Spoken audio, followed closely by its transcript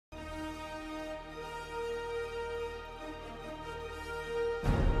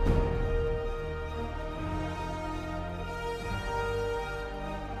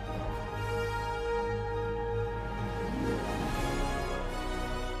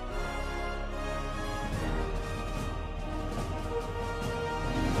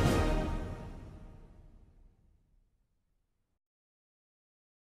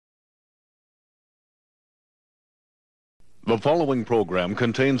The following program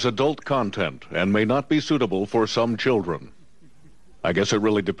contains adult content and may not be suitable for some children. I guess it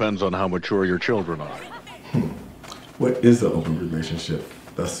really depends on how mature your children are. What is an open relationship?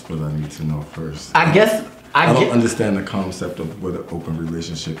 That's what I need to know first. I don't understand the concept of what an open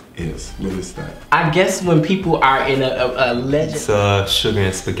relationship is. What is that? I guess when people are in a legend. It's a sugar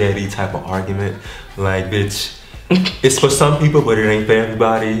and spaghetti type of argument. Like, bitch, it's for some people, but it ain't for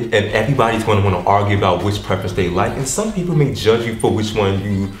everybody. And everybody's gonna wanna argue about which preference they like. And some people may judge you for which one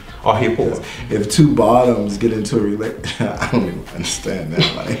you are here for. If two bottoms get into a relationship, I don't even understand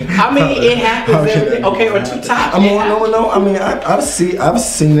that. Like, I mean, it happens. Okay, or two tops. I mean, no. I mean, I've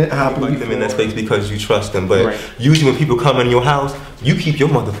seen it happen. Like them in that space because you trust them, but right. Usually when people come in your house, you keep your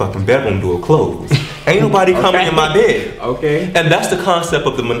motherfucking bedroom door closed. Ain't nobody coming in my bed. Okay. And that's the concept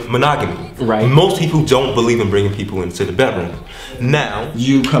of the monogamy. Right. Most people don't believe in bringing people into the bedroom. Now,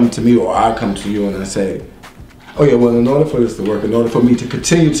 you come to me or I come to you and I say, oh yeah, well, in order for this to work, in order for me to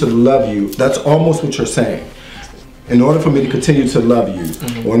continue to love you, that's almost what you're saying. In order for me to continue to love you,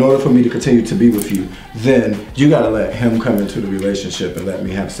 or in order for me to continue to be with you, then you gotta let him come into the relationship and let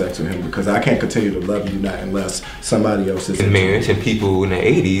me have sex with him, because I can't continue to love you not unless somebody else is in marriage. And people in the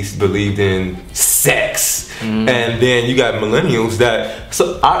 80s believed in sex. And then you got millennials that,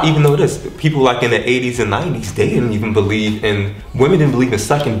 even though this, people like in the 80s and 90s, they didn't even believe in, women didn't believe in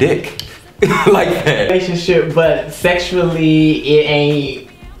sucking dick. Like that. Relationship, but sexually it ain't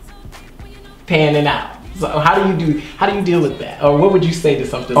panning out. So how do you deal with that? Or what would you say to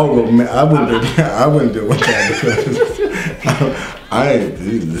something like well, that? Man, I wouldn't deal with that because I ain't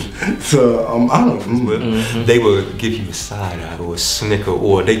do this. So I don't know. They would give you a side eye or a snicker,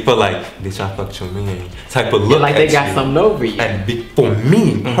 or they feel like, bitch, I fucked your man type of look. Like they got something over you. And for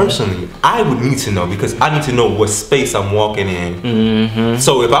me personally, I would need to know, because I need to know what space I'm walking in.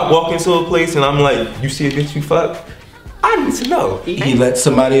 So if I walk into a place and I'm like, you see a bitch you fuck, I need to know. He let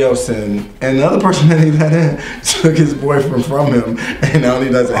somebody else in, and the other person that he let in took his boyfriend from him, and now he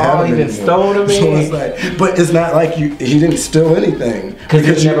doesn't have him anymore. Stole him in. So it's like, but it's not like he didn't steal anything,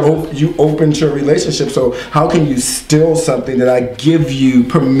 because you opened your relationship. So how can you steal something that I give you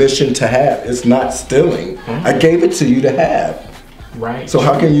permission to have? It's not stealing. I gave it to you to have. Right. So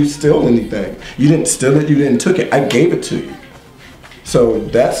how can you steal anything? You didn't steal it. You didn't took it. I gave it to you. So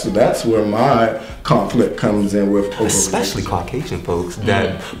that's where my conflict comes in with, especially Caucasian folks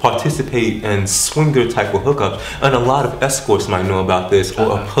that participate in swinger type of hookups, and a lot of escorts might know about this,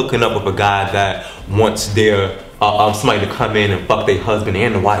 or hooking up with a guy that wants their somebody to come in and fuck their husband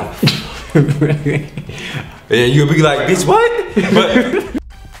and the wife. And you'll be like, bitch, what? But